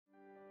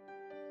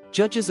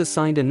Judges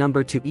assigned a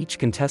number to each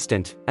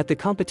contestant at the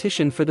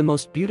competition for the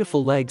most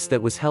beautiful legs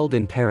that was held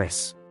in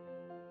Paris.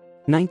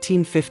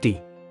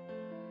 1950.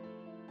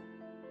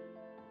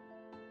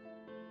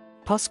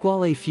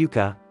 Pasquale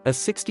Fuca, a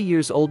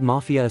 60-year-old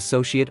mafia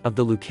associate of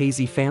the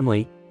Lucchese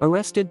family,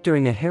 arrested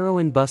during a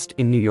heroin bust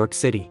in New York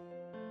City.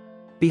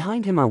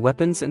 Behind him are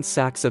weapons and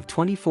sacks of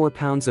 24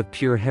 pounds of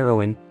pure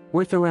heroin,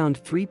 worth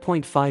around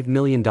 $3.5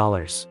 million.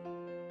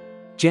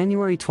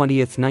 January 20,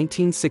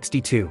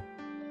 1962.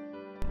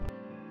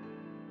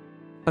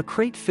 A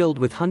crate filled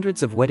with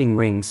hundreds of wedding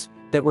rings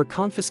that were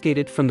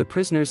confiscated from the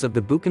prisoners of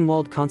the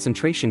Buchenwald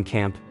concentration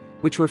camp,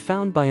 which were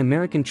found by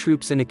American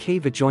troops in a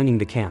cave adjoining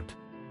the camp.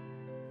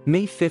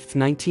 May 5,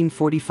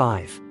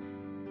 1945.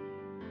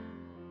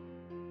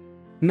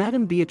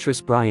 Madame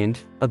Beatrice Briand,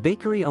 a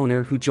bakery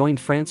owner who joined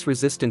France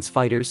resistance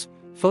fighters,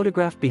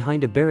 photographed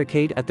behind a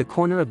barricade at the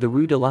corner of the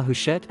Rue de la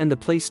Huchette and the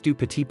Place du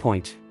Petit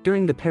Point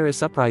during the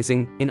Paris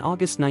Uprising in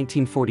August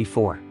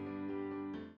 1944.